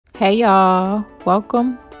Hey y'all,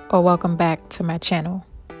 welcome back to my channel.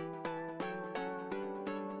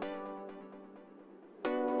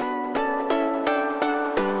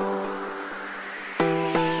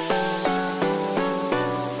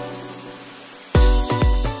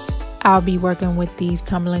 I'll be working with these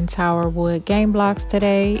tumbling tower wood game blocks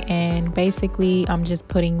today, and basically I'm just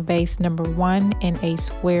putting vase number 1 in a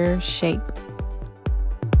square shape.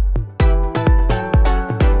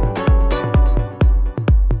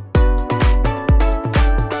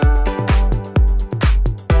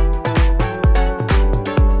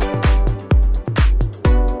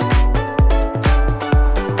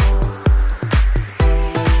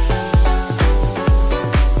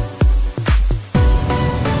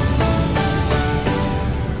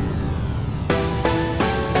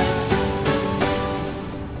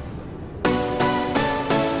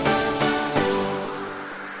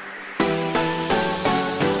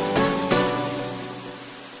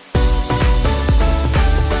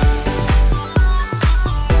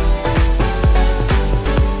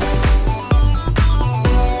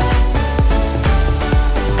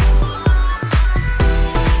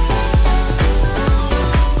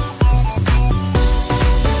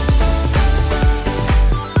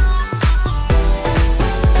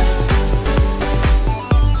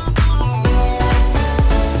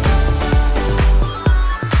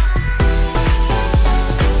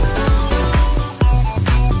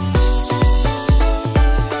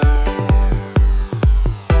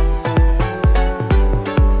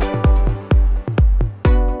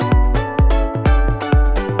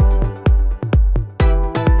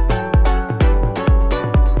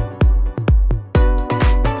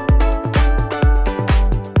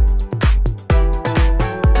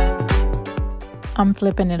 I'm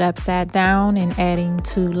flipping it upside down and adding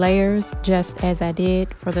 2 layers just as I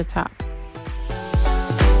did for the top.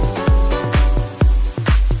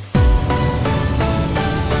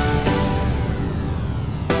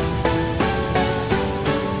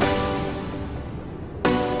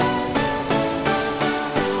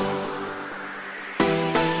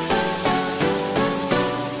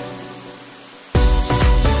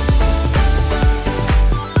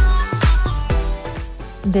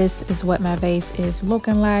 This is what my vase is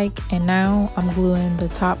looking like, and now I'm gluing the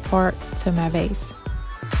top part to my vase.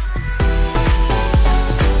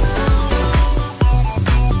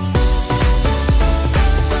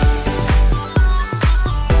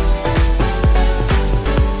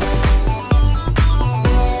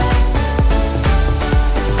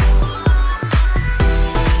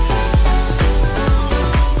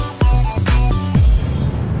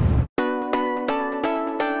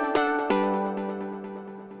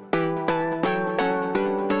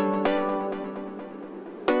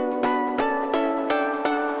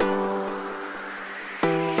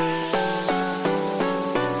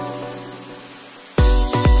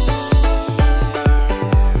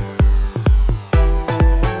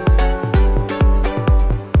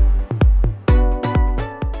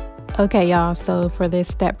 Okay y'all, so for this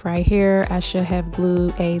step right here, I should have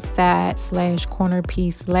glued a side/corner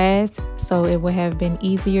piece last, so it would have been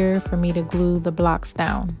easier for me to glue the blocks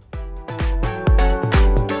down.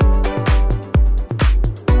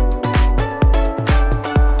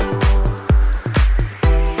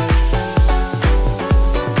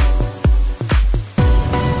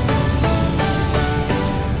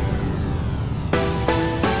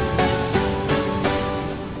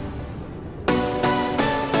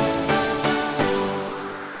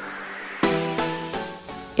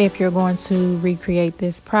 If you're going to recreate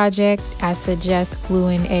this project, I suggest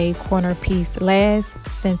gluing a corner piece last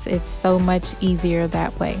since it's so much easier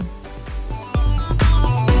that way.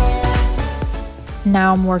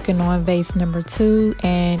 Now I'm working on vase number 2,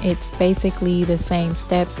 and it's basically the same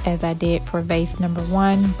steps as I did for vase number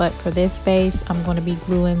 1, but for this vase, I'm going to be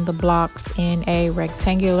gluing the blocks in a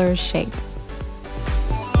rectangular shape.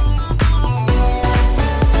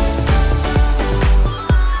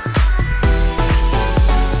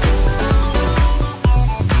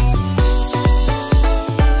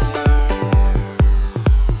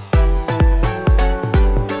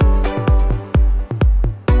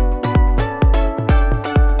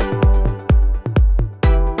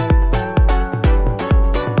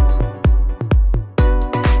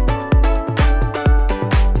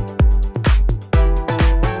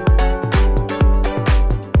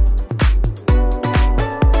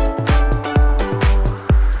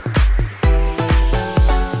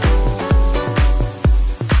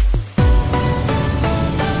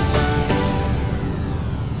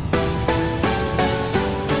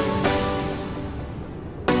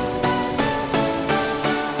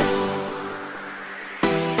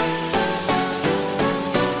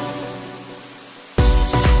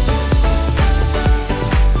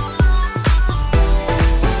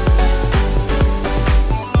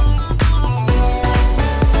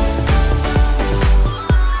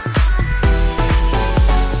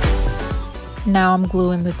 Now I'm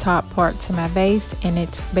gluing the top part to my vase, and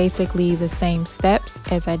it's basically the same steps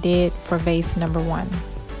as I did for vase number 1.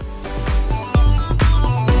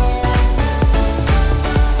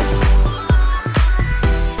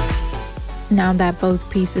 Now that both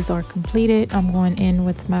pieces are completed, I'm going in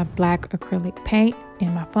with my black acrylic paint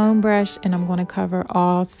and my foam brush, and I'm going to cover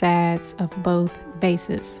all sides of both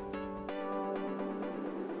vases.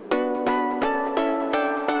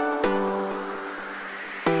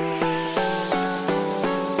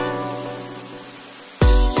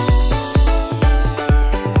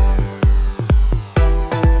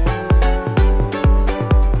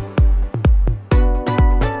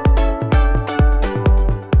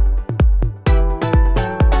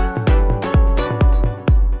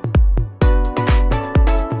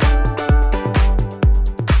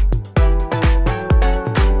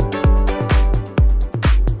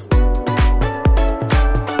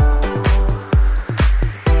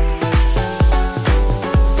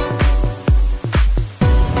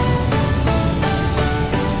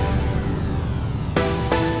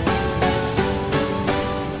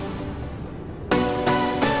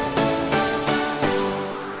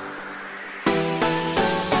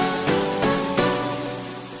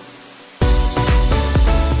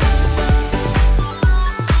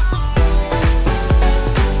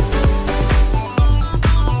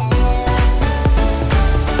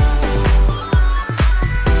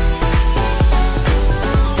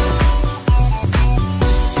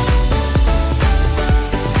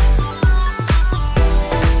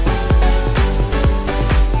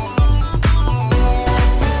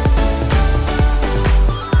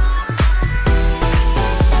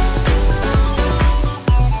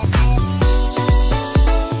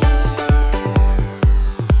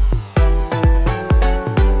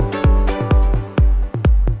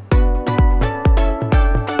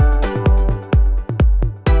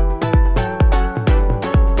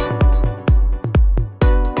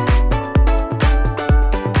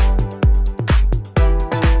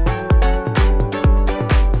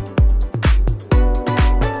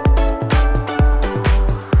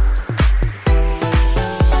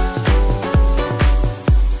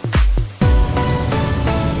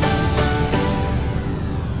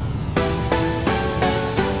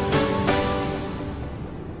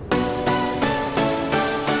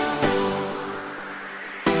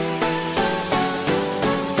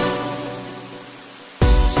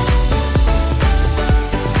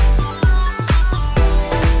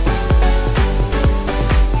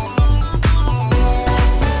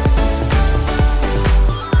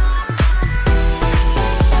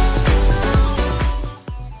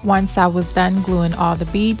 Once I was done gluing all the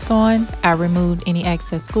beads on, I removed any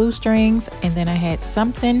excess glue strings, and then I had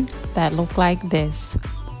something that looked like this.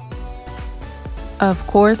 Of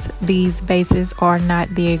course, these vases are not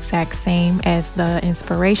the exact same as the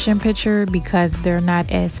inspiration picture because they're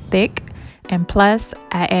not as thick, and plus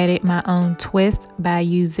I added my own twist by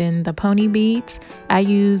using the pony beads. I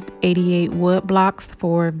used 88 wood blocks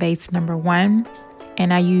for vase number 1,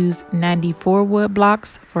 and I used 94 wood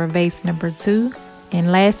blocks for vase number 2. And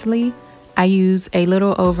lastly, I used a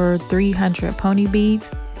little over 300 pony beads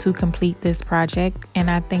to complete this project, and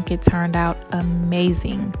I think it turned out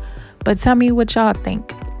amazing. But tell me what y'all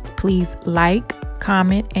think. Please like,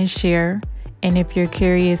 comment, and share. And if you're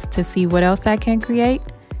curious to see what else I can create,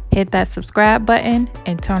 hit that subscribe button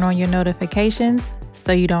and turn on your notifications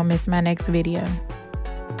so you don't miss my next video.